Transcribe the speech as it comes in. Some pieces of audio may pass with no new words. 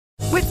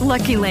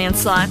Lucky Land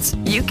Slots,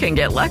 you can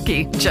get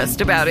lucky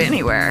just about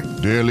anywhere.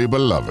 Dearly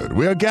beloved,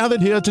 we are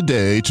gathered here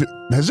today to...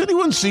 Has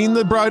anyone seen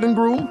the bride and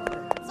groom?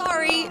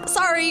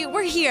 Sorry,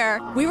 we're here.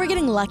 We were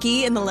getting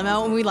lucky in the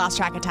limo and we lost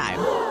track of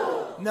time.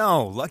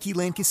 No, Lucky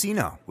Land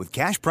Casino, with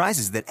cash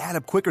prizes that add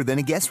up quicker than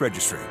a guest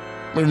registry.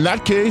 In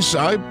that case,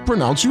 I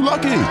pronounce you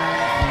lucky.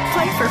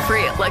 Play for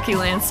free at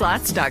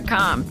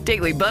LuckyLandSlots.com.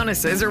 Daily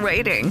bonuses are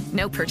waiting.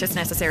 No purchase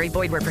necessary.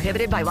 Void where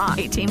prohibited by law.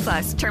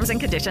 18+. Terms and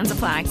conditions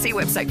apply. See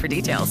website for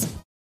details.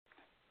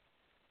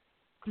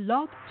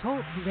 Blog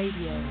Talk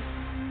Radio.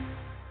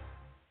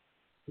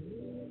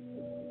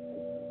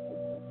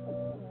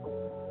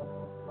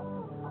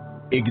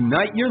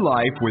 Ignite your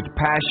life with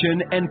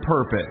passion and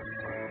purpose.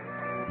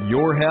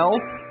 Your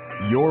health,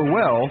 your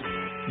wealth,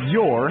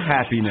 your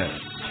happiness.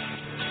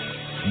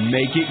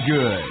 Make it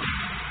good.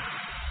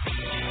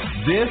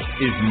 This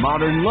is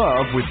Modern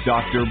Love with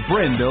Dr.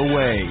 Brenda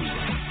Wade.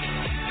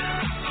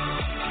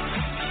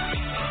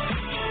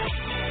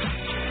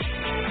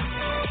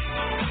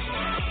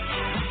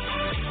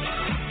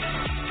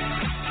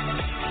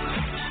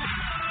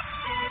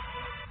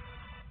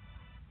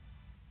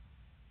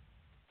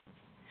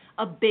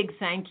 A big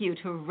thank you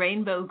to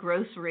Rainbow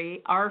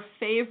Grocery, our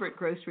favorite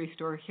grocery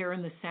store here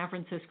in the San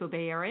Francisco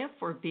Bay Area,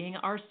 for being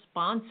our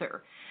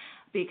sponsor,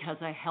 because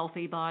a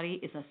healthy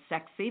body is a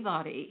sexy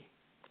body.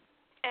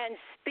 And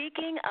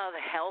speaking of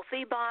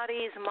healthy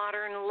bodies,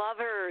 modern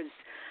lovers,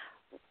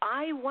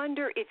 I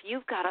wonder if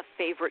you've got a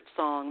favorite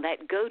song,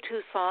 that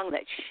go-to song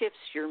that shifts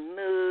your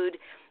mood,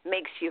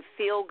 makes you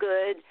feel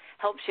good,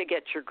 helps you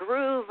get your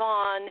groove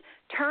on,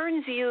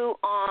 turns you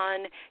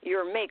on,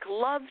 your make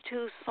love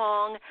to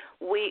song.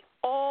 We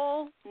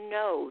all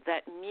know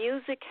that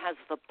music has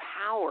the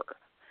power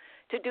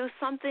to do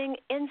something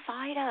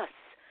inside us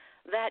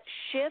that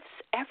shifts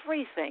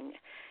everything.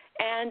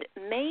 And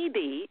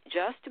maybe,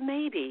 just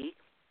maybe,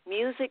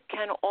 music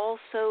can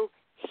also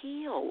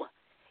heal.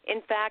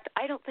 In fact,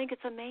 I don't think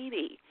it's a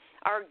maybe.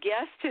 Our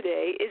guest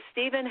today is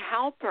Stephen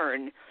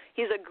Halpern.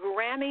 He's a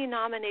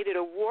Grammy-nominated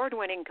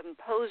award-winning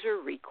composer,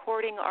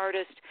 recording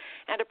artist,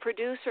 and a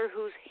producer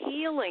whose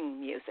healing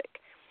music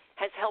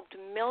has helped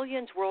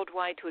millions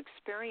worldwide to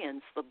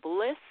experience the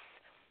bliss,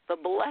 the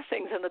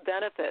blessings, and the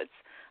benefits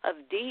of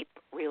deep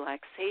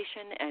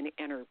relaxation and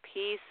inner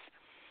peace.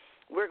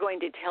 We're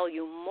going to tell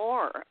you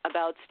more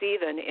about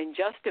Stephen in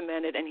just a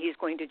minute, and he's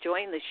going to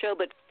join the show.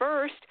 But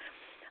first,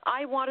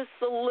 I want to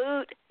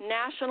salute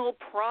National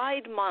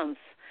Pride Month,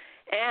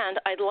 and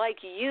I'd like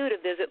you to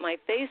visit my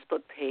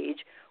Facebook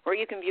page, where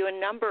you can view a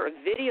number of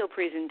video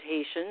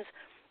presentations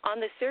on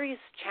the serious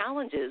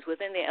challenges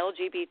within the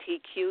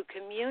LGBTQ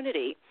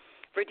community.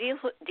 For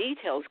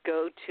details,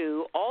 go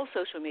to all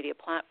social media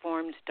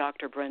platforms,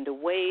 Dr. Brenda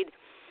Wade,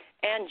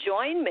 and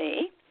join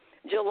me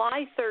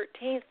July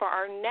 13th for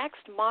our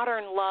next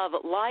Modern Love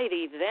live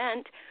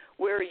event,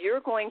 where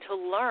you're going to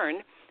learn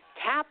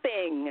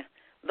tapping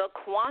the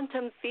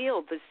quantum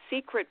field, the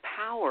secret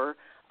power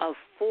of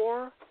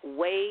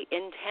four-way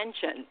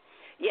intention.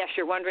 Yes,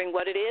 you're wondering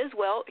what it is?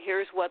 Well,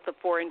 here's what the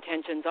four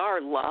intentions are: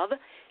 love,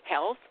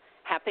 health,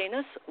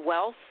 happiness,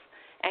 wealth,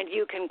 and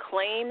you can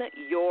claim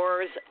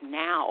yours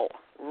now,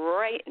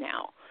 right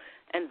now.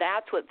 And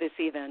that's what this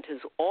event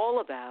is all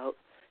about.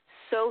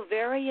 So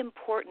very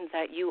important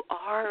that you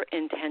are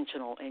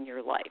intentional in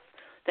your life,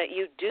 that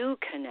you do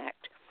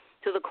connect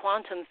to the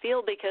quantum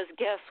field, because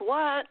guess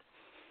what?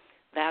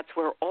 That's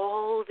where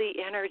all the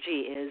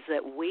energy is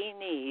that we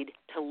need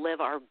to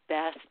live our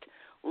best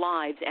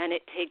lives. And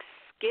it takes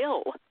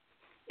skill,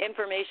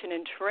 information,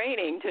 and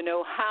training to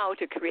know how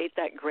to create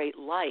that great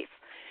life.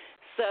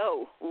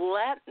 So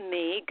let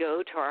me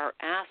go to our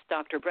Ask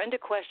Dr. Brenda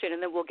question,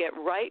 and then we'll get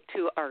right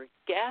to our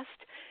guest.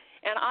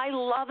 And I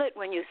love it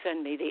when you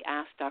send me the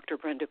Ask Dr.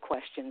 Brenda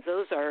questions.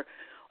 Those are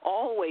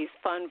always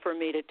fun for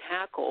me to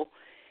tackle.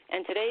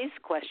 And today's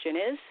question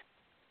is,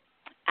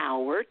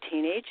 our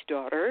teenage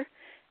daughter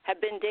had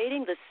been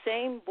dating the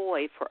same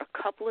boy for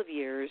a couple of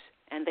years,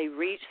 and they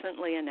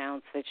recently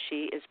announced that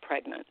she is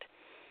pregnant.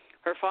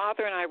 Her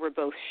father and I were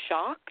both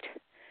shocked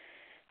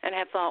and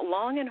have thought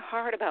long and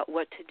hard about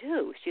what to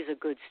do. She's a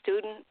good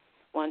student,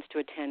 wants to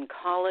attend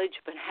college,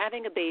 but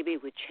having a baby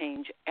would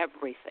change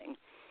everything.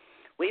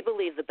 We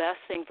believe the best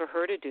thing for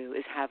her to do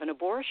is have an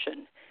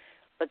abortion,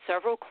 but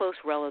several close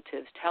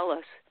relatives tell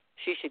us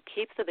she should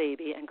keep the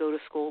baby and go to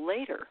school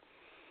later.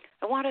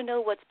 I want to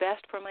know what's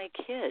best for my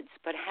kids,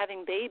 but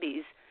having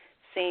babies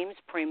seems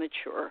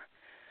premature.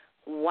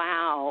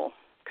 Wow.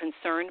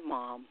 Concerned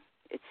mom.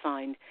 It's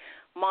signed.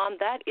 Mom,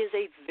 that is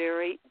a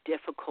very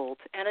difficult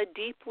and a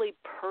deeply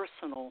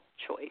personal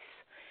choice.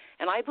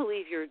 And I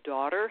believe your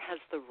daughter has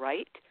the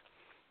right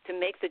to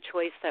make the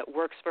choice that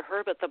works for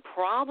her. But the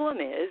problem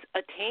is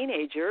a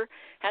teenager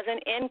has an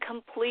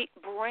incomplete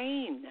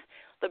brain.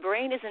 The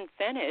brain isn't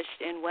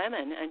finished in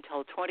women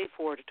until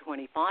 24 to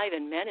 25.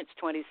 In men, it's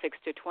 26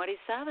 to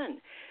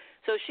 27.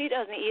 So she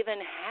doesn't even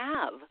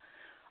have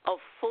a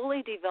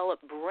fully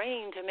developed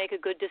brain to make a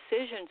good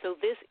decision. So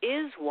this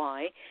is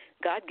why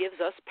God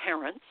gives us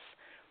parents,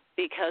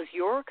 because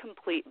your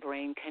complete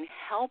brain can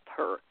help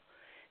her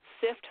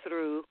sift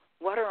through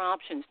what our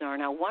options are.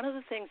 Now, one of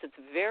the things that's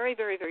very,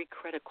 very, very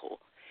critical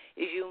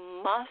is you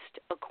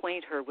must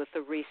acquaint her with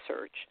the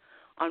research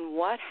on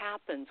what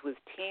happens with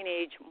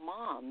teenage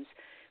moms,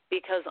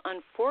 because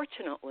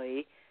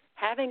unfortunately,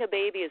 having a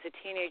baby as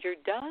a teenager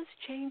does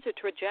change the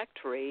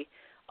trajectory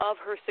of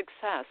her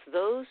success.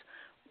 Those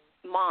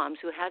moms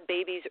who had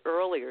babies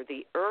earlier,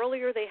 the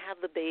earlier they have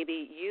the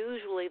baby,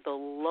 usually the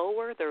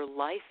lower their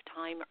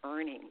lifetime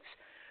earnings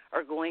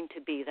are going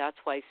to be. That's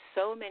why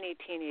so many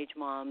teenage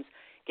moms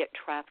get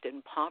trapped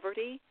in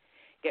poverty,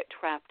 get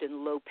trapped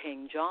in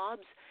low-paying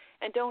jobs,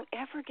 and don't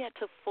ever get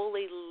to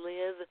fully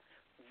live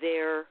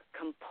their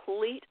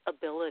complete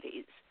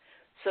abilities.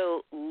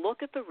 So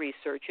look at the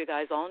research. You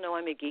guys all know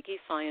I'm a geeky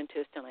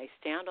scientist, and I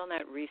stand on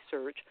that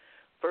research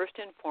first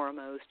and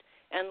foremost,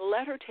 and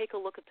let her take a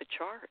look at the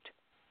chart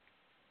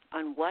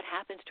on what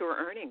happens to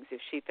her earnings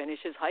if she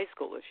finishes high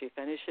school, if she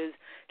finishes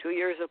 2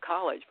 years of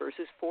college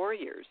versus 4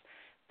 years,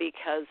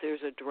 because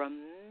there's a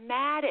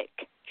dramatic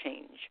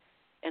change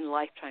in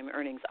lifetime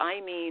earnings.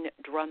 I mean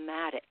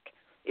dramatic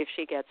if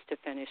she gets to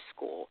finish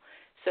school.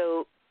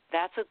 So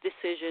that's a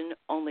decision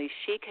only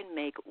she can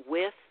make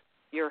with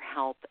your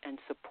help and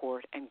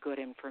support and good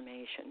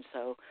information.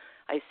 So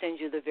I send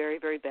you the very,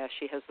 very best.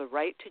 She has the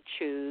right to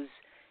choose,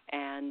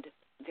 and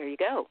there you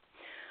go.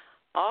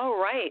 All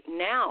right,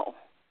 now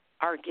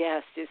our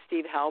guest is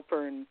Steve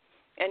Halpern,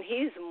 and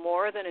he's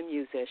more than a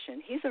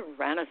musician. He's a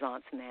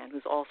Renaissance man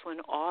who's also an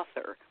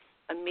author,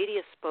 a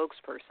media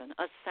spokesperson,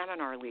 a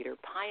seminar leader,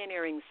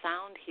 pioneering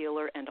sound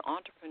healer, and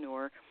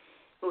entrepreneur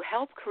who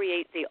helped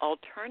create the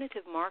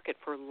alternative market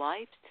for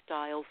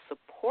lifestyle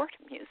support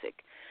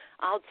music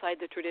outside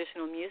the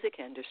traditional music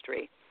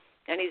industry.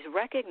 And he's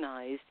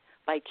recognized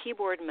by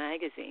Keyboard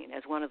Magazine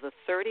as one of the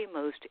 30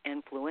 most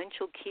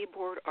influential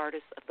keyboard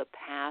artists of the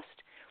past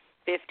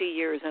 50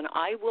 years. And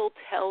I will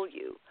tell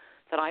you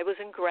that I was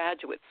in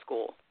graduate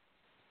school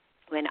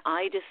when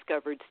I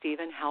discovered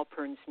Stephen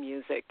Halpern's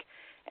music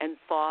and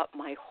thought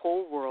my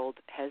whole world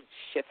has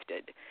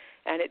shifted.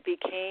 And it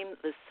became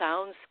the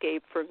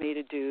soundscape for me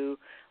to do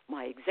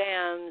my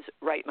exams,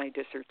 write my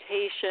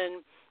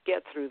dissertation,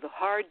 get through the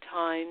hard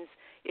times.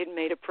 It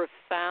made a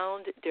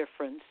profound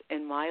difference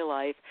in my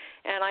life.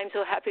 And I'm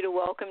so happy to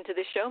welcome to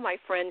the show my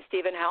friend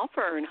Stephen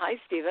Halpern. Hi,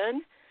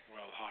 Stephen.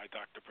 Well, hi,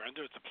 Dr.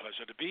 Brenda. It's a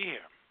pleasure to be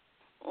here.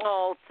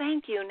 Oh,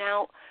 thank you.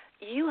 Now,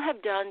 you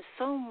have done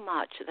so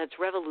much that's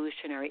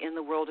revolutionary in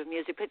the world of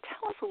music, but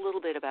tell us a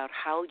little bit about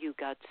how you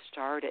got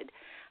started,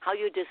 how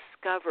you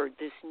discovered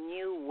this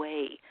new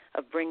way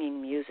of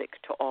bringing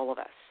music to all of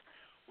us.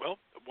 Well,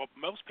 what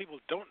most people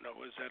don't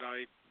know is that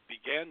I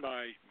began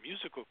my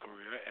musical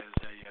career as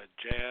a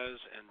jazz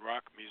and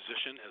rock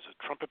musician, as a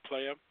trumpet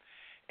player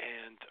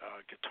and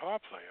guitar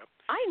player.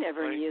 I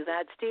never knew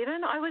that,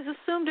 Stephen. I was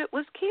assumed it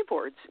was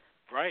keyboards.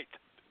 Right.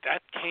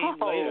 That came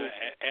later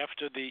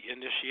after the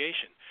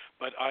initiation.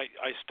 But I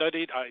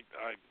studied, I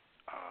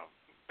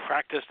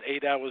practiced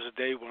 8 hours a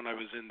day when I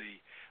was in the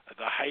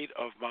height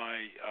of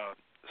my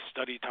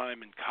study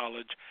time in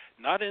college,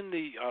 not in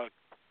the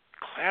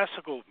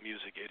classical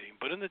music eating,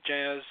 but in the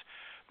jazz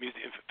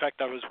music. In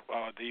fact, I was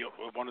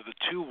one of the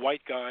 2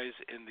 white guys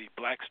in the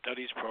Black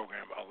Studies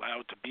program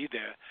allowed to be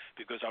there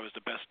because I was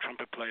the best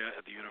trumpet player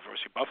at the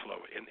University of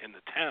Buffalo in the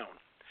town.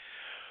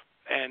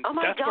 And oh,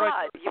 my that's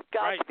God, you've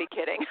got to be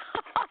kidding.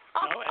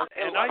 No,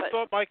 and I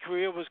thought my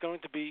career was going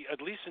to be,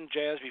 at least in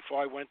jazz,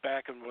 before I went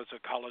back and was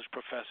a college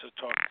professor,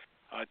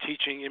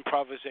 teaching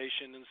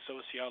improvisation and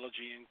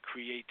sociology and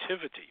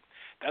creativity.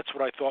 That's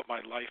what I thought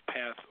my life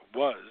path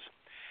was.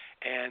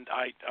 And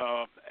I,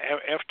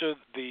 after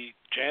the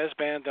jazz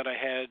band that I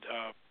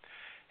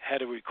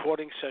had a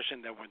recording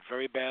session that went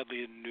very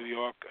badly in New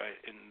York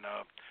in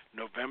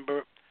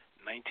November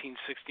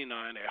 1969.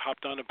 I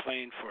hopped on a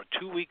plane for a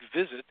 2-week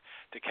visit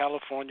to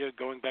California,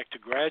 going back to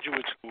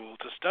graduate school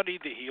to study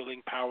the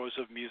healing powers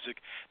of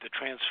music, the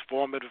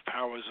transformative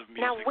powers of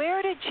music. Now,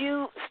 where did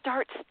you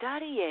start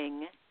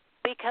studying?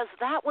 Because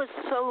that was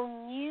so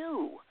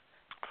new.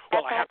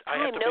 Well, At that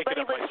time,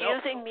 nobody was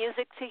myself. using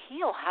music to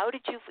heal. How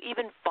did you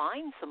even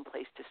find some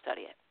place to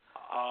study it?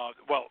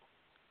 Well,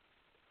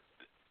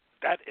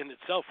 that in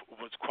itself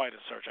was quite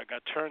a search. I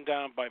got turned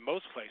down by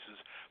most places,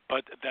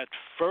 but that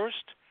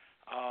first,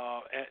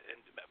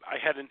 I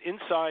had an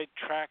inside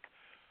track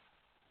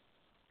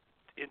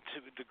into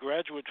the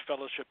graduate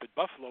fellowship at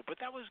Buffalo, but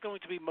that was going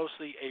to be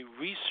mostly a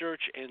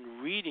research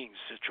and reading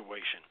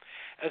situation.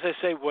 As I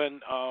say,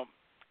 when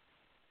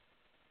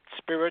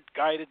Spirit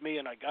guided me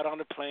and I got on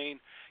a plane,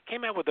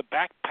 came out with a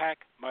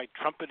backpack, my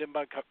trumpet and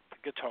my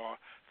guitar,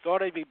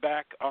 thought I'd be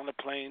back on the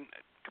plane,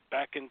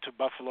 back into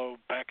Buffalo,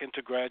 back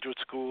into graduate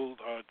school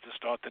to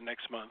start the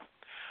next month.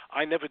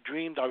 I never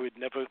dreamed I would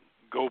never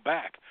go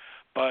back,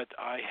 but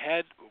I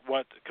had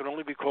what could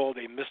only be called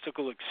a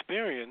mystical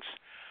experience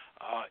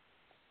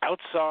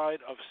outside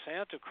of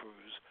Santa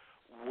Cruz,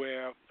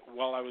 where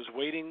while I was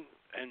waiting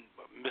and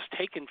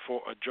mistaken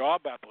for a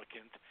job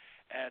applicant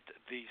at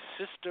the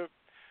sister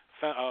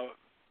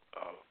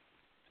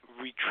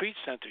retreat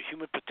center,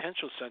 Human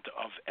Potential Center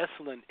of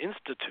Esalen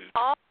Institute.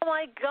 Oh,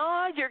 my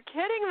God, you're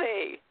kidding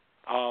me.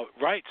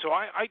 Right. So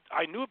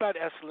I knew about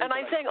Esalen. And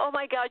I'm saying, oh,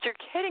 my God, you're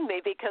kidding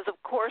me, because,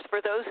 of course,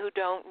 for those who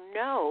don't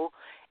know,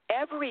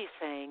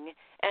 everything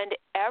and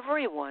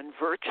everyone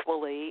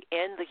virtually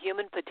in the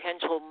Human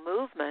Potential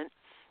movement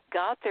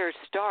got their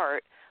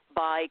start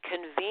by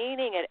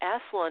convening at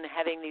Esalen,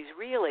 having these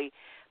really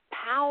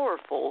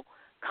powerful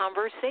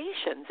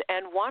conversations.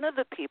 And one of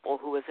the people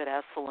who was at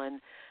Esalen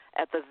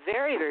at the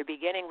very, very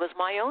beginning was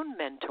my own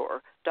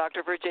mentor,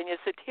 Dr. Virginia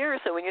Satir.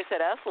 So when you said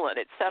Esalen,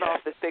 it set off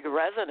this big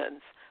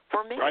resonance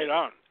for me. Right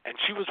on. And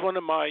she was one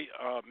of my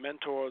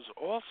mentors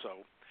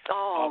also.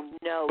 Oh,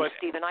 no,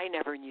 Stephen, I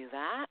never knew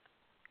that.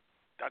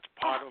 That's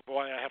part of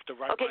why I have to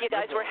write. Okay, you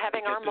guys, we're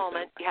having our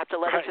moment. You have to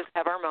let us just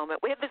have our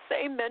moment. We have the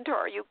same mentor.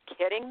 Are you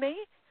kidding me?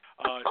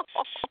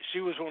 She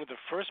was one of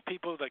the first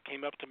people that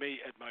came up to me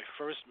at my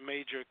first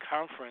major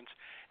conference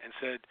and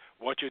said,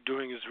 what you're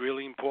doing is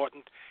really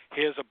important.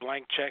 Here's a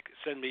blank check.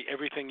 Send me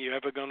everything you're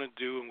ever going to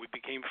do. And we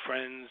became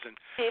friends. And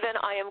Stephen,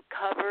 I am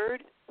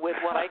covered with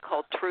what I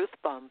call truth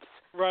bumps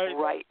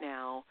right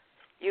now.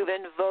 You've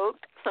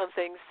invoked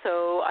something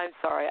so, I'm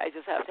sorry, I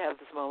just have to have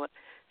this moment,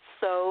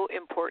 so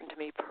important to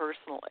me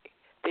personally,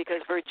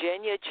 because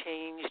Virginia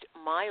changed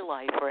my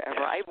life forever.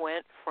 I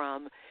went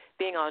from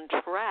being on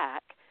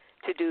track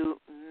to do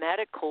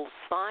medical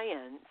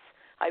science.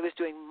 I was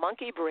doing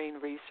monkey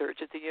brain research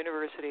at the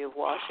University of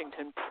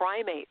Washington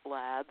primate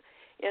lab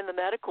in the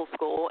medical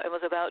school, and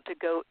was about to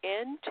go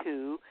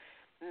into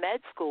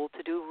med school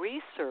to do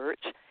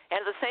research.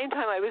 And at the same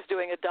time, I was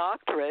doing a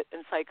doctorate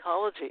in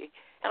psychology,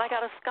 and I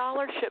got a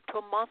scholarship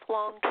to a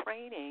month-long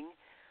training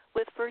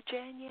with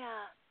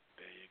Virginia.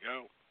 There you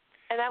go.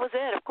 And that was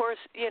it. Of course,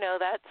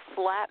 that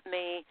slapped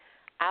me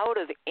out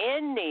of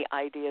any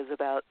ideas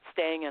about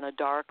staying in a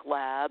dark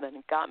lab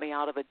and got me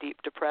out of a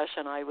deep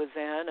depression I was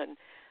in, and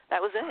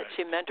that was it. Right.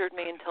 She mentored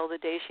me until the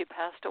day she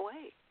passed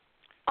away.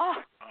 Oh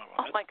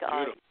my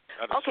God.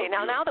 Okay,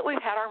 now that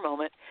we've had our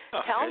moment,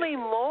 tell me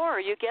more.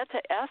 You get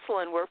to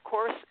Esalen, where, of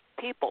course,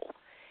 people,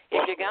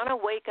 if you're going to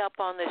wake up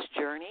on this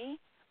journey,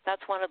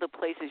 that's one of the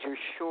places you're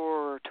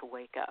sure to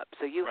wake up.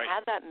 So you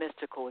had that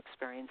mystical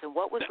experience, and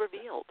what was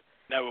revealed?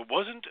 Now, it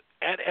wasn't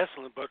at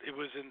Esalen, but it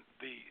was in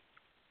the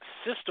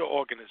sister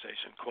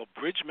organization called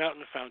Bridge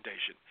Mountain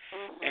Foundation.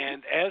 Mm-hmm.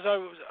 And as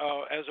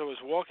I was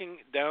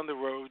walking down the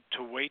road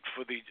to wait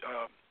for the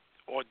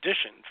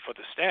audition for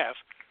the staff,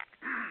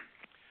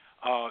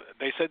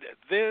 they said,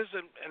 there's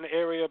an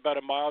area about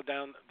a mile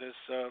down this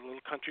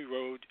little country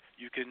road.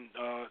 You can,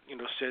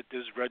 sit.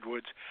 There's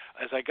redwoods.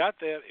 As I got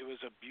there, it was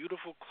a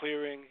beautiful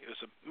clearing. It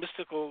was a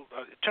mystical.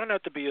 It turned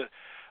out to be a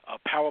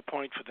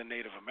PowerPoint for the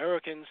Native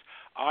Americans.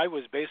 I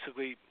was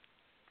basically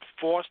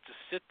forced to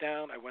sit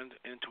down. I went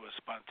into a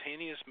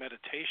spontaneous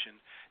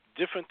meditation,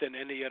 different than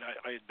any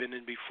I had been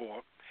in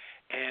before,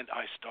 and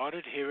I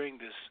started hearing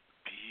this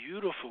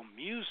beautiful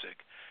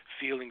music,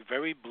 feeling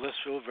very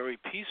blissful, very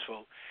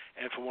peaceful.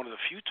 And for one of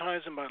the few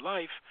times in my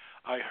life,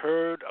 I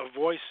heard a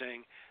voice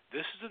saying,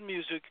 this is the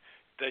music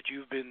that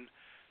you've been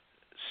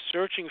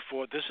searching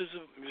for. This is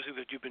the music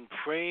that you've been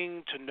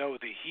praying to know,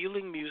 the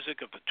healing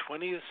music of the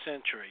 20th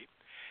century,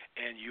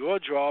 and your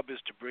job is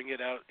to bring it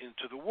out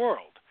into the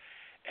world.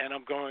 And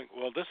I'm going,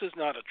 well, this is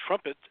not a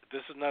trumpet.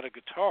 This is not a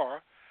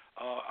guitar.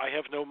 I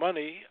have no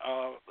money.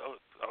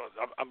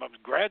 I'm a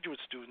graduate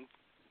student,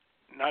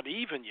 not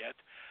even yet.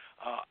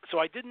 So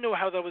I didn't know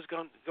how that was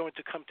going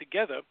to come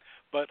together,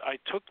 but I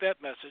took that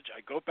message.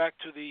 I go back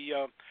to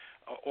the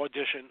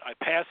audition. I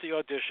pass the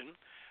audition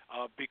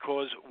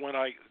because when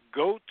I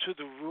go to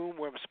the room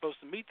where I'm supposed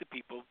to meet the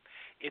people,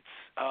 it's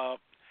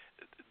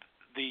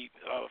the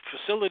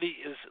facility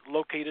is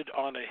located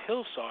on a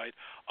hillside.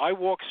 I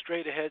walk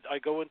straight ahead. I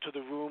go into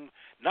the room,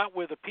 not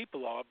where the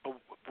people are, but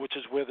which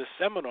is where the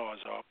seminars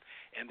are,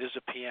 and there's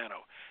a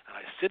piano. And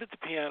I sit at the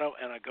piano,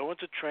 and I go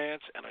into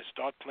trance, and I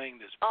start playing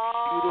this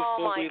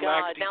beautiful, relaxing music. Oh,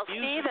 my God. Now,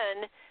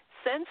 Stephen,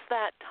 since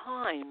that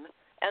time,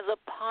 as a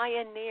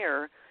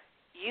pioneer,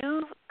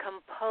 you've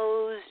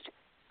composed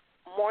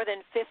more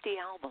than 50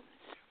 albums.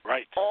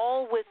 Right.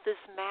 All with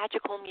this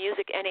magical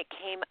music, and it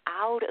came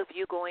out of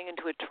you going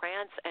into a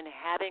trance and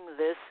having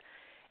this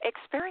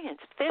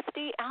experience.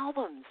 50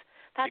 albums.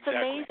 That's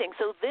amazing.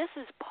 So this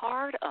is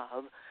part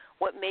of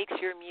what makes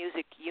your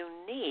music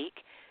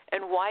unique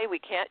and why we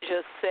can't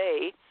just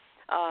say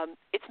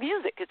it's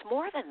music. It's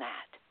more than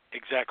that.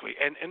 Exactly.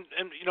 And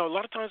a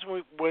lot of times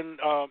when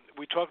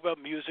we talk about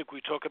music,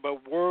 we talk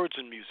about words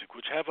in music,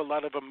 which have a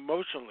lot of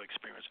emotional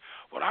experience.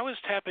 What I was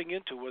tapping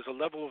into was a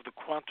level of the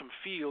quantum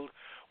field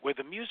where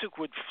the music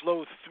would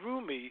flow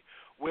through me,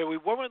 where we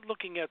weren't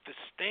looking at the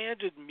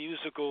standard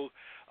musical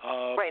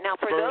right. Now,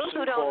 for those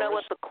who don't know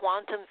what the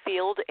quantum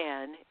field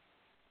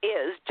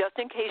is, just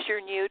in case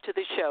you're new to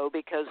the show,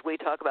 because we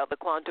talk about the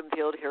quantum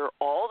field here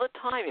all the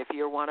time if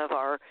you're one of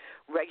our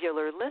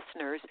regular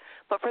listeners,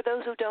 but for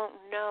those who don't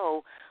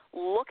know,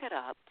 look it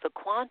up. The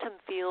quantum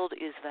field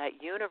is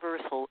that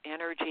universal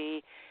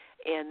energy.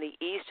 In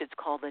the East, it's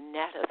called the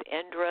net of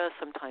Indra.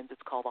 Sometimes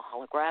it's called the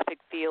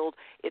holographic field.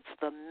 It's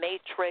the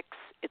matrix.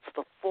 It's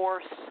the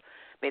force.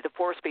 May the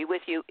force be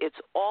with you. It's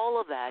all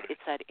of that.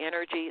 It's that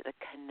energy that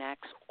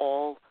connects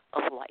all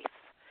of life.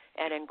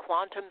 and in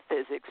quantum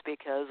physics,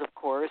 because, of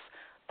course,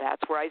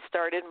 that's where I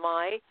started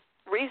my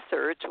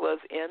research, was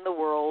in the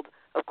world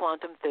of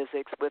quantum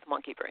physics with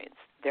monkey brains.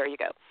 There you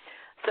go.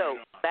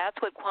 So that's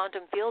what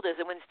quantum field is.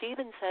 And when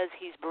Stephen says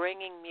he's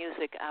bringing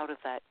music out of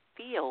that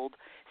field,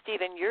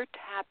 Stephen, you're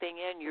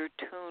tapping in, you're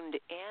tuned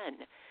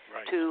in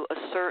to a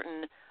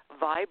certain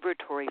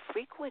vibratory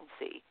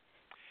frequency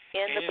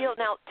in the field.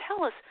 Now,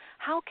 tell us,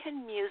 how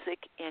can music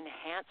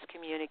enhance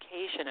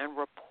communication and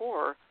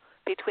rapport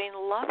between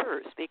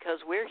lovers?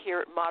 Because we're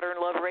here at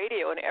Modern Love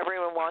Radio, and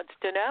everyone wants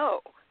to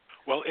know.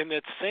 Well, in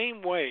that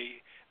same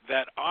way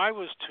that I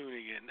was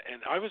tuning in,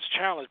 and I was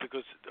challenged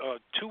because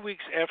 2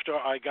 weeks after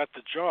I got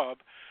the job,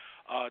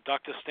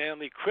 Dr.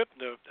 Stanley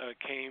Krippner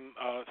came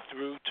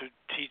through to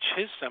teach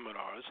his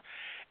seminars,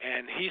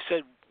 and he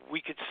said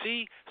we could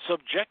see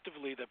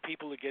subjectively that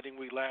people are getting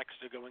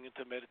relaxed, they're going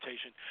into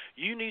meditation.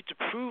 You need to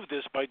prove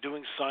this by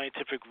doing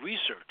scientific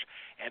research,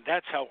 and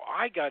that's how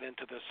I got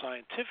into the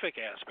scientific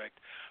aspect.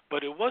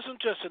 But it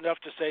wasn't just enough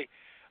to say,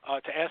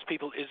 to ask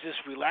people, is this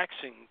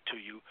relaxing to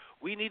you?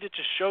 We needed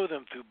to show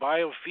them through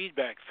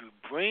biofeedback, through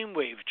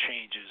brainwave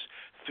changes,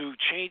 through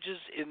changes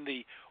in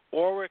the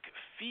auric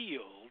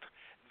field,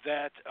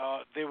 that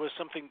there was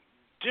something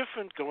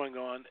different going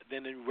on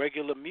than in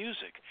regular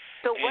music.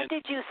 So what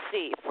did you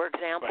see, for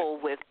example,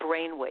 with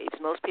brainwaves?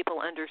 Most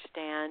people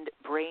understand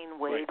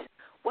brainwaves.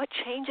 What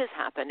changes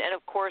happened? And,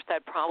 of course,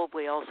 that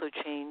probably also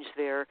changed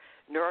their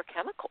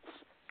neurochemicals.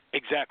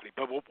 Exactly.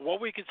 But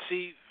what we could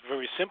see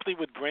very simply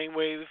with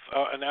brainwave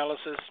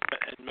analysis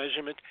and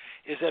measurement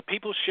is that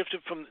people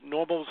shifted from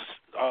normal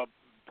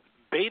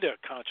beta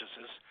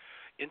consciousness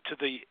into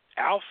the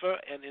alpha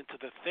and into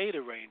the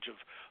theta range of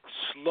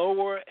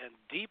slower and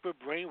deeper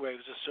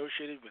brainwaves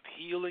associated with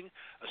healing,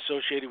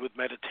 associated with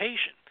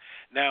meditation.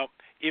 Now,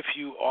 if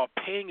you are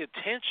paying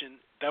attention,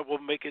 that will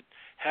make it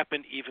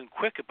happen even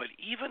quicker. But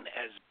even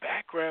as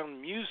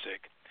background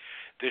music,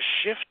 the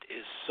shift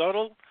is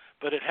subtle,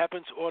 but it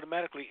happens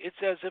automatically.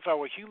 It's as if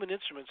our human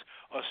instruments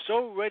are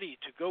so ready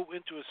to go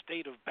into a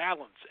state of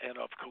balance and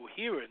of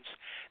coherence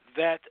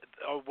that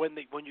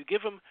when you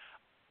give them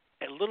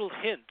a little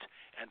hint,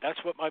 and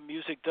that's what my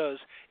music does,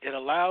 it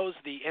allows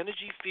the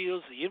energy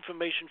fields, the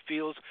information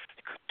fields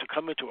to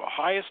come into a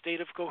higher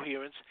state of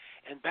coherence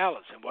and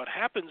balance. And what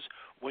happens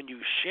when you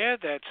share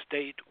that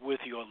state with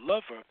your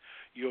lover,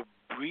 your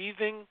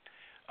breathing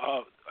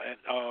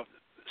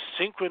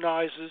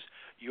synchronizes,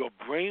 your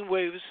brain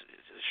waves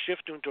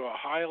shift into a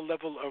higher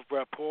level of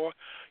rapport,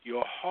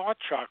 your heart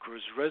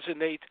chakras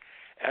resonate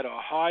at a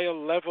higher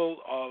level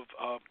of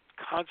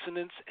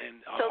consonance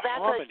and so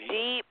that's harmony.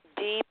 A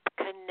deep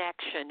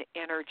connection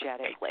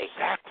energetically.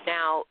 Exactly.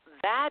 Now,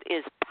 that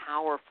is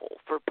powerful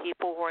for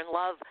people who are in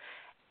love.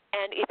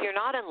 And if you're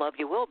not in love,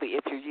 you will be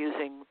if you're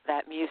using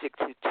that music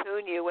to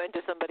tune you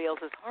into somebody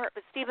else's heart.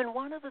 But, Stephen,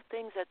 one of the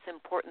things that's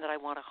important that I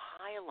want to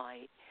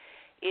highlight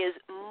is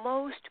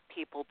most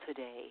people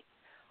today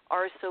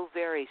are so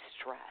very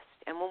stressed.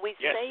 And when we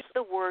say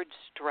the word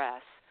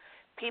stress,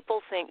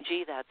 people think,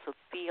 gee, that's a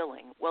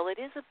feeling. Well, it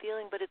is a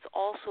feeling, but it's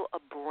also a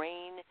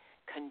brain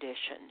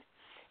condition.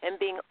 And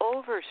being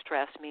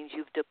overstressed means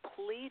you've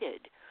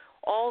depleted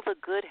all the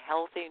good,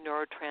 healthy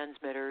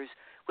neurotransmitters,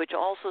 which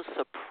also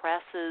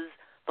suppresses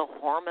the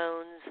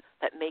hormones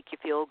that make you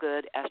feel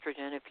good,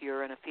 estrogen if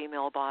you're in a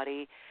female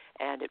body,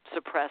 and it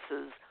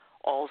suppresses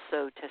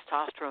also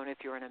testosterone if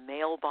you're in a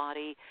male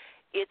body.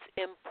 It's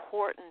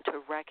important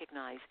to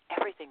recognize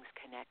everything's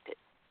connected.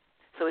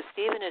 So as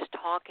Stephen is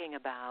talking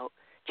about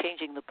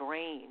changing the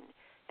brain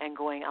and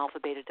going alpha,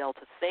 beta,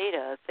 delta,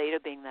 theta, theta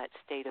being that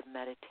state of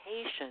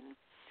meditation,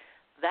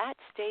 that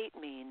state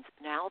means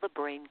now the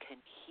brain can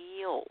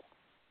heal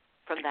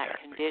from that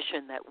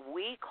condition that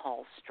we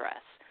call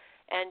stress.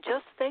 And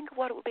just think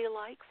what it would be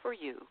like for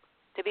you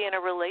to be in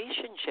a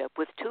relationship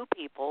with two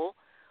people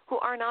who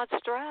are not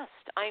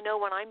stressed. I know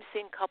when I'm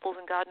seeing couples,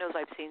 and God knows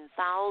I've seen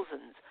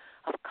thousands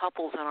of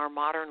couples in our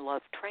modern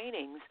love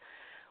trainings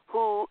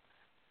who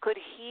could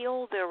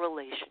heal their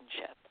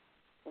relationship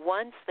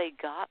once they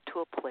got to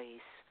a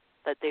place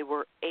that they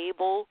were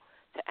able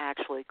to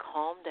actually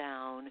calm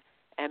down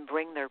and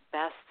bring their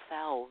best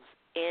selves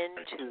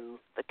into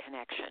the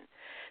connection.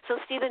 So,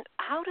 Stephen,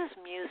 how does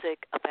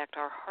music affect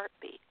our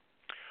heartbeat?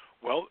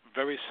 Well,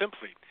 very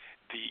simply,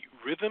 the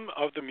rhythm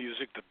of the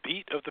music, the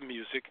beat of the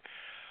music,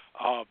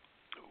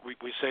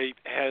 we say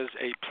has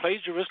a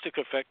plagiaristic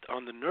effect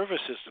on the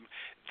nervous system.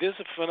 There's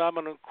a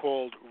phenomenon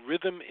called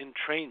rhythm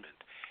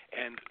entrainment.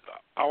 And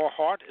our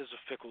heart is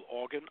a fickle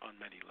organ on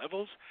many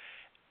levels.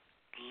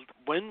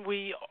 When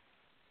we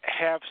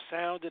have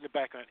sound in the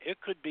background,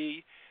 it could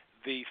be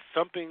the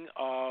thumping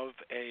of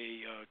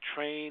a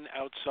train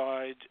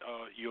outside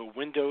your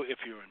window if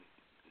you're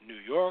in New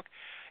York.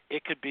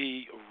 It could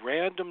be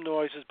random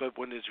noises, but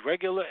when it's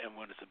regular and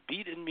when it's a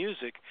beat in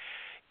music,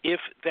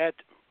 if that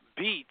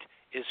beat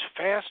is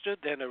faster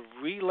than a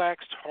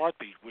relaxed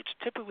heartbeat, which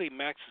typically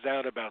maxes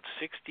out about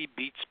 60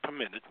 beats per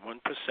minute, 1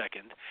 per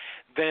second,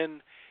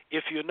 then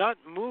if you're not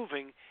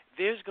moving,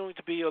 there's going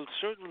to be a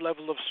certain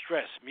level of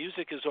stress.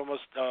 Music is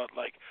almost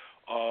like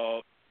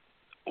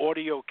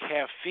audio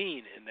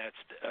caffeine in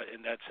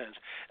that sense.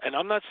 And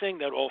I'm not saying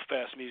that all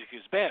fast music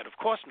is bad, of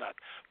course not.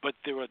 But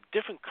there are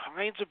different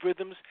kinds of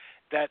rhythms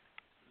that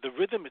the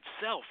rhythm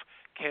itself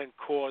can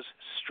cause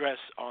stress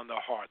on the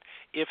heart.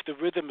 If the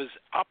rhythm is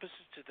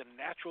opposite to the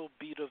natural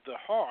beat of the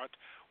heart,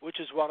 which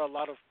is what a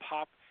lot of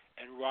pop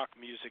and rock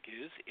music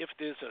is, if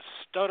there's a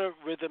stutter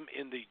rhythm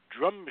in the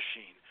drum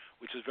machine,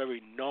 which is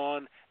very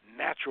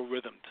non-natural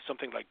rhythm,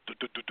 something like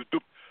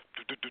do-do-do-do-doop,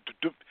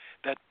 do-do-do-do-doop,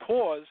 that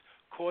pause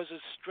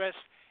causes stress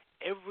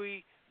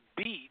every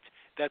beat,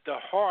 that the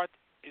heart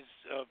is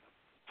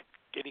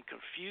getting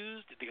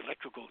confused, the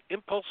electrical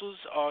impulses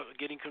are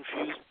getting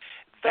confused.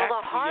 So That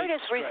the heart is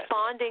stress.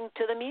 responding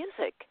to the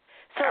music.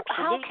 So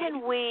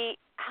Absolutely.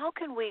 how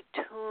can we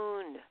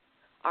tune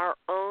our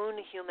own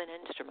human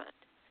instrument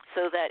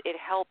so that it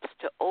helps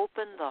to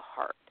open the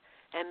heart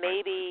and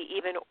maybe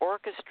even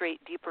orchestrate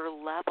deeper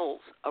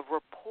levels of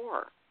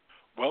rapport?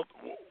 Well,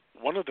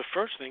 one of the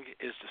first things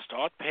is to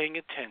start paying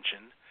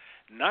attention,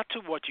 not to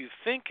what you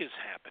think is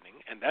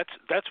happening, and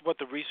that's what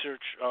the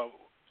research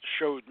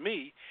showed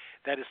me,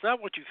 that it's not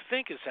what you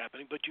think is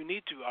happening, but you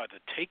need to either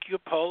take your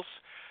pulse,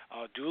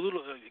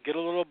 get a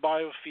little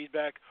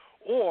biofeedback,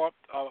 or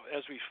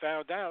as we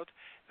found out,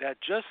 that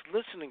just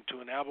listening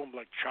to an album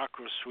like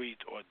Chakra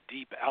Suite or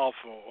Deep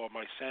Alpha or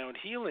my Sound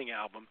Healing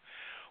album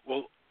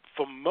will,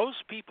 for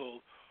most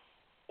people,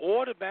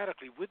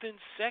 automatically within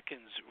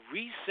seconds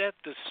reset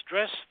the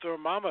stress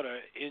thermometer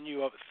in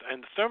your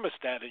and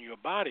thermostat in your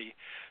body,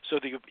 so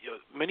that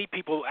many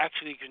people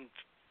actually can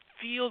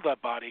feel their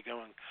body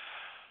going,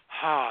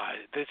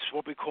 that's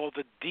what we call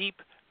the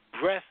deep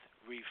breath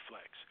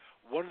reflex.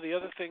 One of the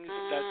other things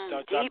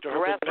that deep Dr.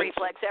 breath Herbert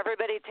reflex.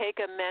 Everybody take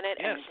a minute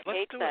Yes, and let's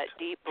take do that it.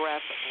 deep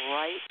breath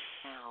right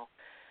now.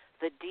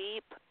 The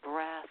deep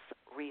breath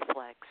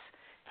reflex.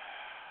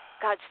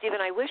 God, Stephen,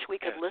 I wish we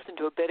could listen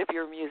to a bit of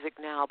your music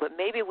now, but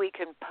maybe we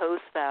can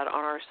post that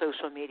on our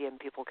social media and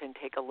people can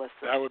take a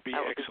listen. That would be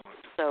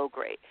excellent. So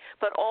great.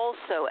 But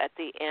also at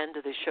the end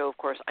of the show, of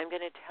course, I'm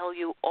going to tell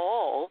you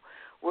all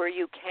where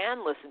you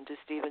can listen to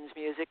Stephen's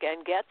music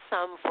and get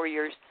some for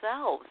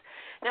yourselves.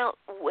 Now,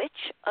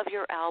 which of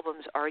your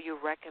albums are you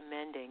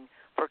recommending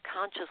for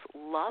conscious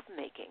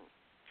lovemaking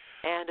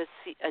and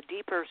a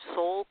deeper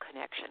soul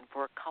connection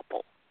for a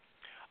couple?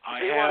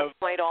 We want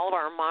to invite all of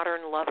our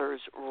modern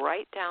lovers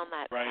right down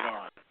that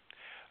path.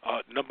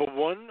 On. Number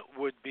one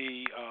would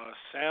be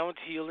Sound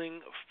Healing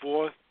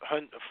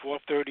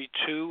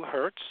 432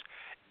 Hertz,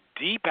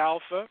 Deep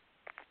Alpha,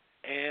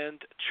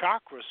 and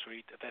Chakra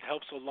Suite that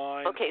helps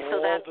align all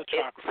the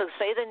chakras. So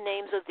say the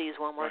names of these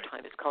one more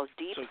time. It's called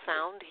Deep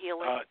Sound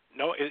Healing.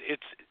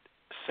 It's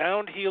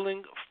Sound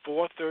Healing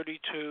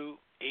 432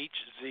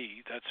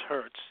 HZ. That's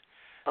Hertz.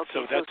 Okay,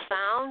 so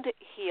Sound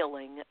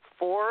Healing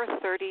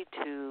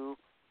 432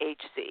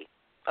 HZ.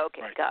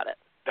 Okay, got it.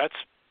 That's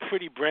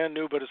pretty brand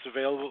new, but it's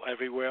available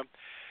everywhere.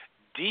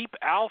 Deep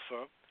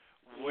Alpha,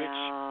 which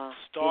starts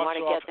you want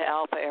to off get to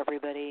Alpha,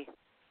 everybody.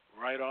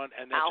 Right on,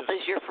 and then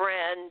Alpha's your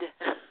friend.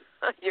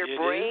 Your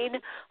brain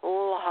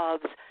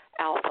loves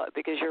Alpha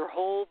because your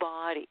whole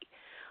body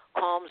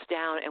calms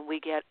down, and we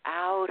get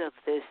out of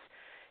this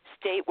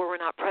state where we're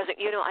not present.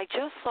 You know, I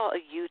just saw a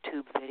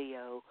YouTube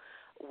video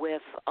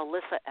with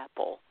Alyssa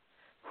Epple,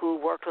 who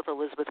worked with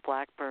Elizabeth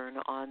Blackburn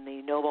on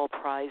the Nobel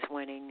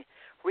Prize-winning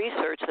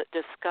research that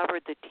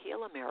discovered the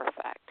telomere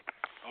effect.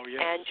 Oh,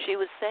 yes. And she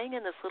was saying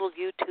in this little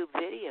YouTube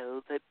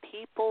video that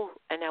people,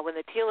 and now when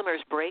the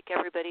telomeres break,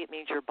 everybody, it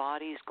means your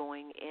body's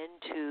going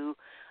into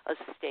a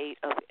state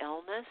of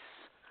illness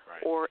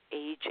or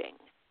aging.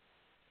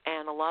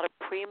 And a lot of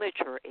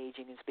premature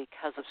aging is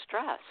because of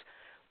stress.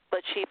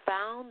 But she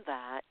found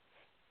that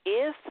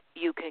if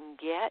you can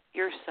get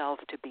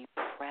yourself to be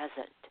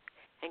present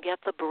and get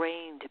the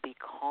brain to be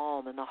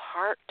calm and the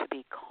heart to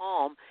be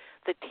calm,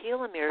 the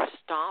telomeres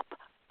stop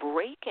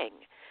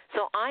breaking.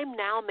 So I'm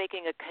now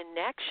making a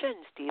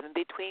connection, Stephen,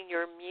 between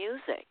your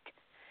music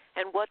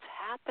and what's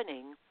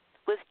happening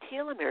with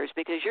telomeres,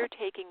 because you're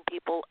taking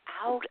people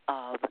out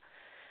of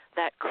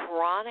that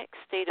chronic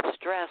state of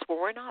stress where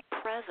we're not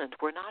present,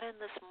 we're not in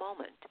this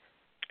moment.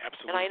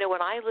 Absolutely. And I know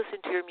when I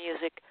listen to your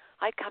music,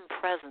 I come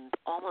present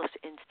almost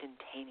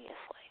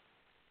instantaneously.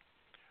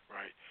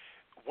 Right.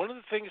 One of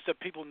the things that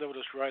people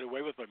notice right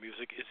away with my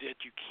music is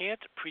that you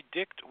can't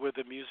predict where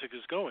the music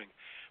is going,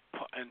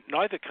 and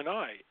neither can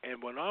I.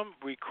 And when I'm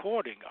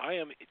recording, I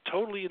am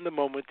totally in the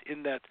moment,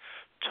 in that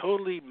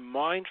totally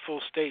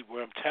mindful state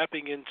where I'm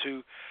tapping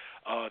into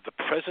the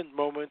present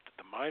moment,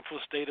 the mindful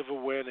state of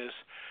awareness,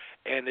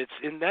 and it's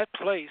in that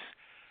place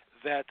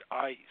that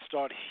I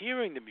start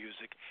hearing the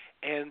music,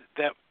 and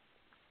that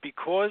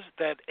because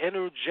that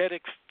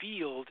energetic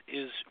field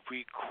is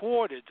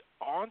recorded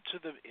onto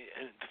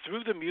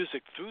through the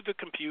music, through the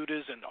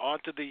computers, and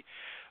onto the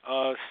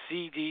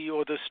CD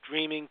or the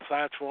streaming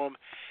platform,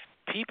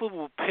 people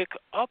will pick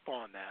up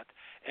on that.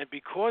 And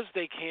because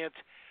they can't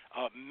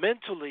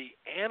mentally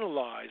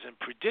analyze and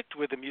predict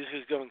where the music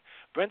is going,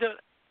 Brenda,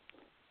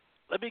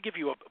 let me give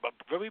you a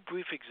very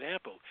brief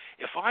example.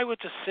 If I were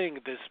to sing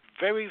this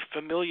very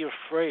familiar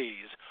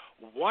phrase,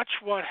 Watch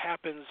what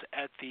happens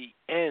at the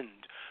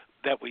end,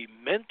 that we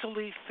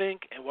mentally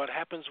think, and what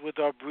happens with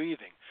our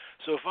breathing.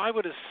 So if I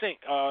were to sing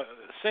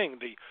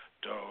the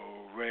do,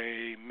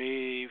 re,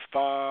 mi,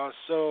 fa,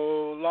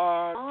 sol,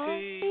 la,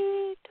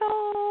 ti.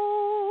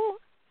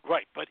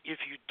 Right, but if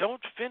you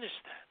don't finish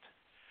that,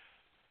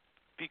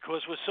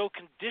 because we're so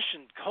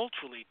conditioned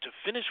culturally to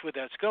finish where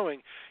that's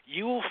going,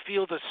 you will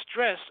feel the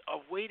stress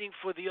of waiting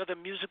for the other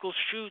musical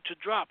shoe to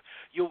drop.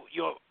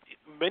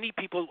 Many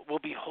people will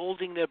be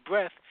holding their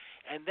breath,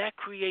 and that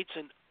creates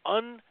an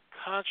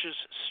unconscious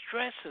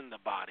stress in the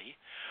body,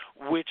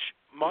 which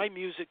my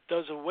music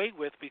does away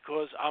with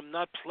because I'm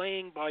not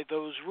playing by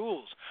those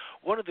rules.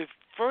 One of the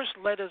first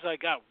letters I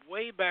got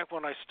way back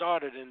when I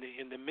started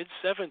in the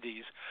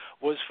mid-'70s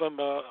was from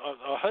a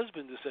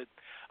husband who said,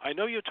 I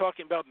know you're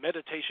talking about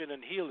meditation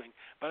and healing,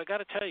 but I got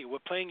to tell you, we're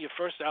playing your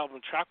first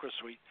album, Chakra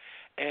Suite,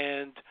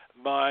 and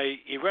my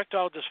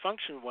erectile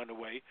dysfunction went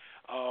away.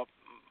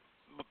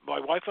 My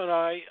wife and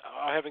I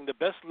are having the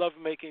best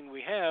lovemaking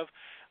we have.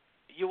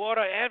 You ought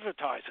to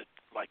advertise it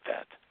like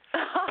that.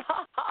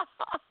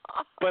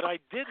 But I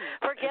didn't.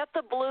 Forget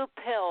the blue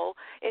pill.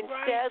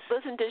 Instead,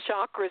 listen to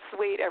Chakra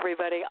Suite,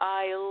 everybody.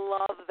 I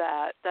love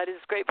that. That is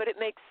great. But it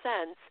makes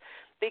sense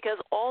because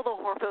all the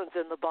hormones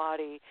in the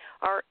body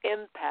are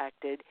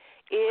impacted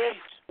if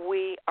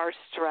we are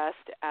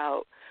stressed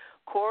out.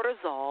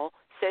 Cortisol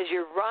says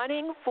you're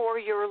running for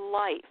your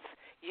life.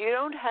 You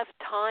don't have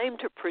time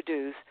to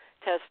produce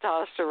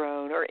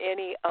testosterone or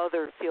any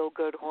other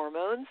feel-good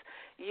hormones.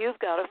 You've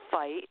got to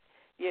fight,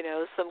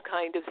 some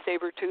kind of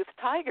saber-toothed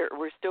tiger.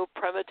 We're still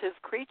primitive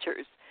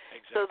creatures.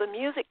 Exactly. So the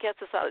music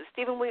gets us out.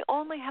 Stephen, we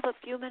only have a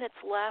few minutes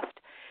left,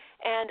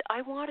 and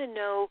I want to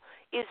know,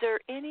 is there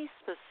any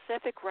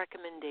specific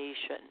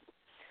recommendation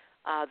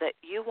that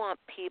you want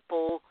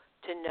people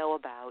to know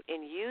about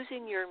in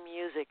using your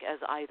music as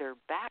either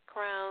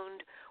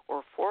background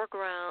or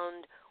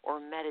foreground or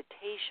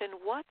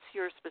meditation? What's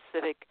your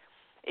specific,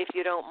 if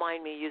you don't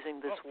mind me using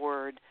this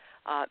word,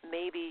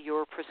 maybe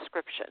your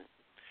prescription?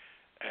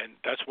 And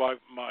that's why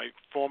my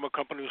former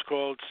company was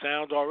called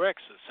Sound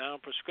RX, the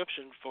sound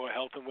prescription for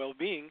health and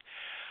well-being,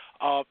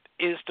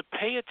 is to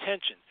pay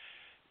attention.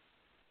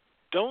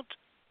 Don't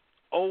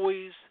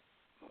always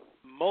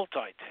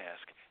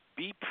multitask.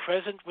 Be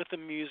present with the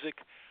music.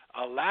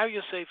 Allow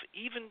yourself,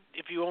 even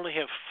if you only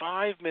have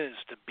 5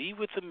 minutes to be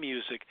with the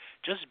music,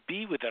 just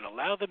be with it.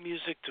 Allow the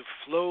music to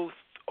flow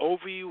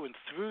over you and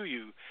through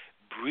you.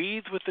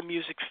 Breathe with the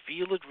music,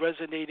 feel it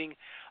resonating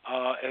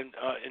and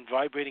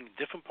vibrating in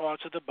different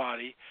parts of the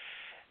body.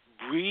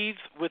 Breathe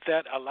with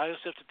that. Allow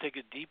yourself to take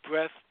a deep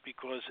breath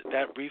because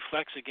that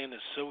reflex, again, is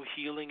so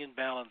healing and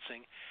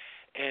balancing.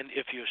 And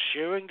if you're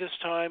sharing this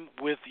time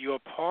with your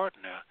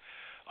partner,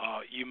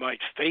 you might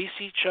face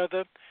each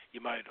other. You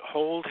might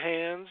hold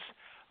hands.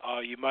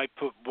 You might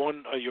put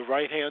your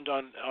right hand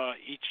on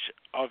each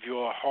of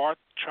your heart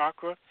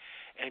chakra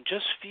and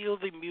just feel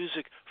the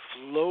music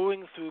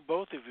flowing through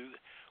both of you.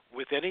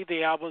 With any of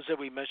the albums that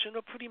we mentioned,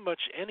 or pretty much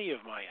any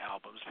of my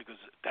albums,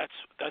 because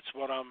that's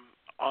what I'm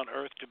on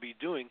earth to be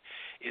doing,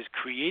 is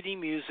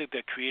creating music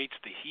that creates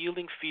the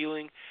healing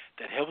feeling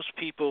that helps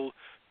people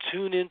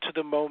tune into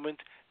the moment,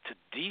 to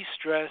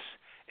de-stress,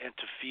 and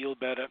to feel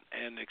better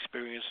and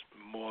experience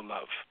more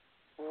love.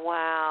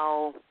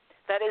 Wow.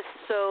 That is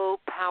so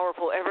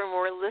powerful. Everyone,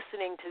 we're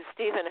listening to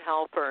Stephen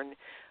Halpern,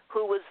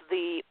 who was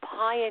the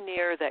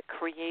pioneer that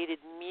created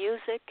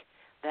music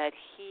that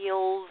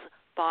heals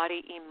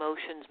body,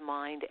 emotions,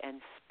 mind,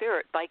 and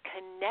spirit by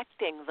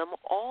connecting them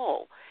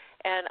all.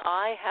 And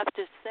I have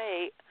to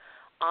say,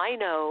 I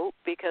know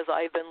because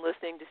I've been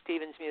listening to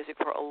Stephen's music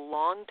for a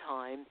long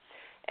time,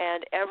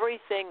 and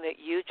everything that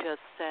you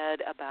just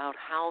said about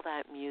how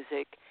that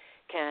music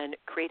can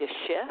create a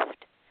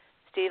shift,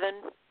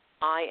 Stephen,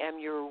 I am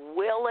your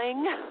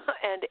willing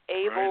and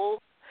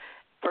able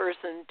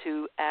person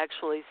to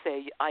actually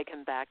say I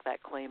can back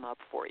that claim up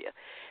for you.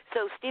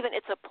 So, Stephen,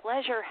 it's a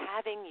pleasure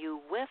having you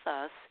with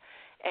us.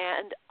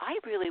 And I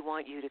really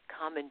want you to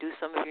come and do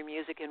some of your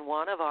music in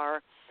one of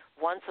our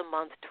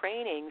once-a-month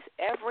trainings.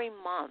 Every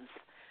month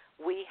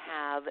we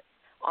have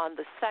on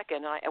the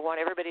second, I want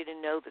everybody to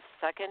know the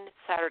second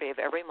Saturday of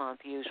every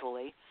month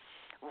usually,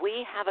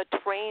 we have a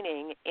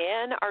training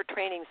in our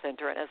training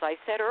center. And as I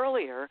said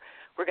earlier,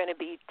 we're going to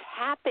be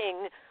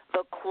tapping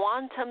the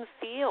quantum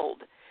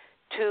field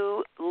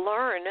to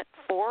learn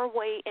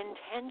four-way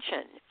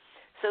intention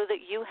so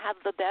that you have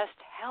the best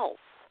health,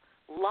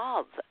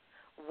 love,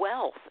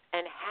 wealth,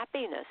 and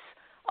happiness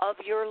of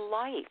your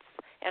life.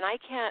 And I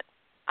can't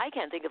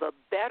think of a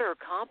better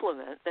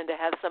compliment than to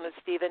have some of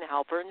Stephen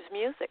Halpern's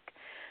music.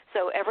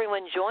 So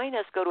everyone join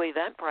us. Go to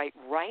Eventbrite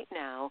right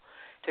now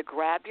to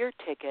grab your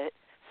ticket.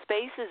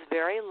 Space is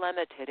very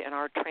limited in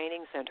our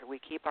training center. We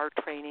keep our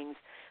trainings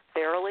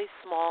fairly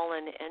small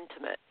and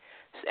intimate.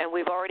 And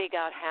we've already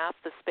got half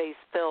the space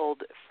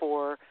filled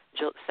for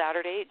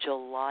Saturday,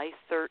 July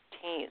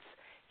 13th.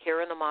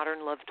 Here in the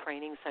Modern Love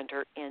Training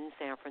Center in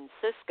San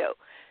Francisco.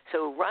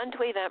 So run to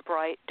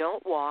Eventbrite.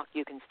 Don't walk.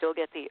 You can still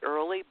get the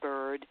early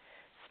bird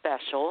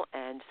special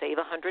and save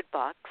 $100.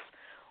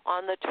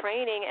 on the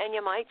training, and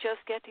you might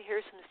just get to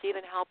hear some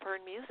Stephen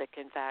Halpern music.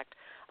 In fact,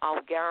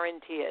 I'll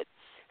guarantee it.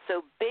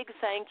 So big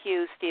thank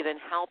you, Stephen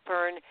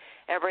Halpern.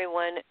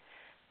 Everyone,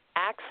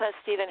 access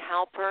Stephen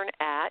Halpern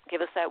at,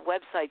 give us that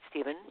website,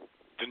 Stephen.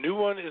 The new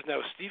one is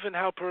now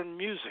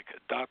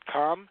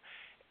StephenHalpernMusic.com.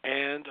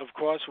 And, of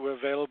course, we're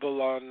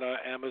available on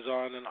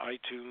Amazon and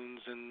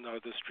iTunes and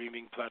the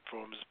streaming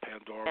platforms,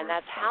 Pandora. And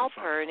that's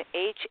Halpern,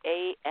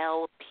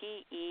 Halpern.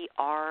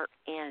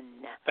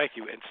 Thank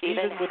you. And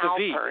Stephen with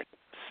Halpern. a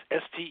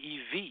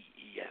V.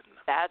 Steven.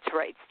 That's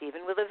right,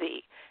 Stephen with a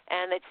V.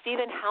 And it's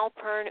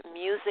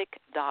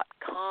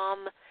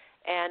StephenHalpernMusic.com.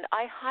 And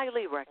I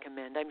highly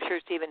recommend, I'm sure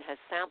Stephen has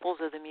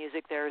samples of the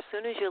music there. As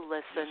soon as you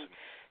listen,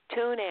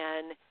 tune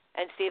in.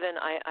 And, Stephen,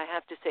 I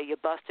have to say, you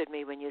busted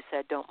me when you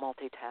said don't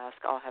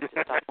multitask. I'll have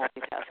to stop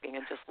multitasking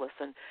and just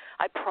listen.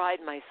 I pride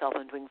myself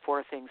on doing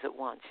 4 things at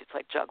once. It's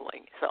like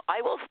juggling. So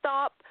I will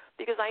stop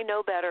because I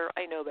know better.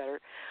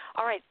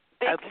 All right,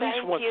 big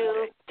thank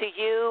you to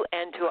you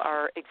and to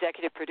our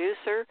executive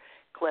producer,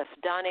 Cliff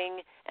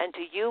Dunning, and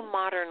to you,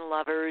 Modern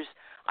Lovers.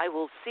 I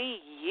will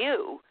see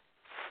you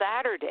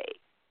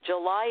Saturday,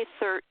 July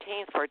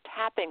 13th, for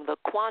Tapping the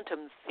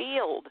Quantum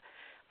Field,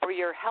 for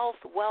your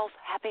health, wealth,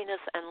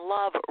 happiness, and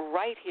love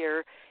right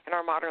here in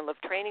our Modern Love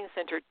Training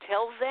Center.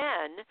 Till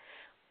then,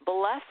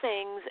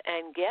 blessings,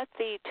 and get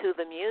thee to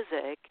the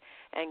music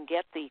and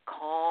get thee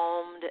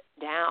calmed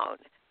down.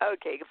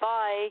 Okay,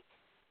 goodbye.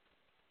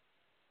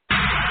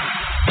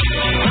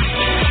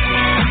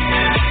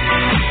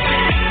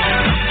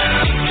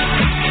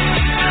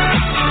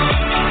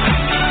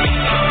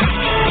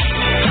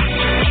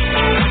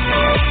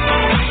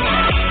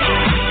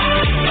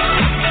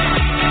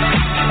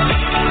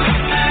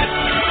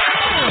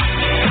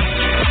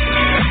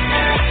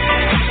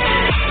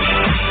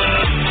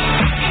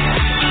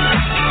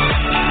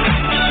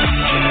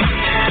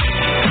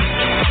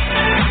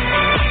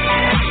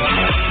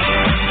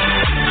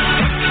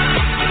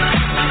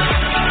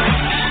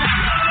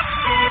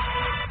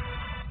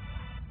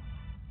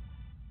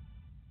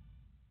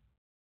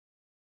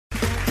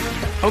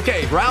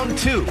 Okay, round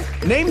 2.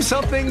 Name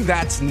something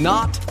that's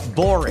not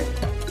boring.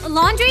 A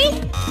laundry?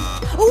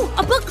 Ooh,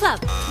 a book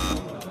club.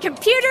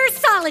 Computer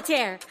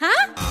solitaire,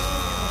 huh?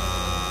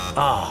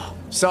 Ah,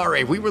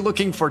 sorry, we were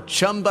looking for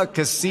Chumba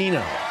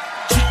Casino.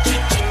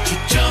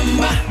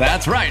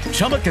 That's right,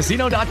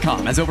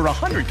 ChumbaCasino.com has over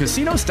 100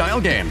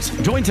 casino-style games.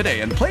 Join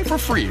today and play for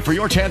free for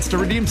your chance to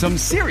redeem some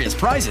serious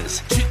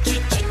prizes.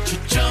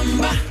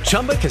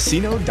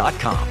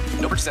 ChumbaCasino.com.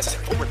 No purchase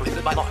necessary. Void where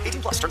prohibited by law.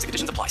 18+. Terms and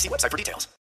conditions apply. See website for details.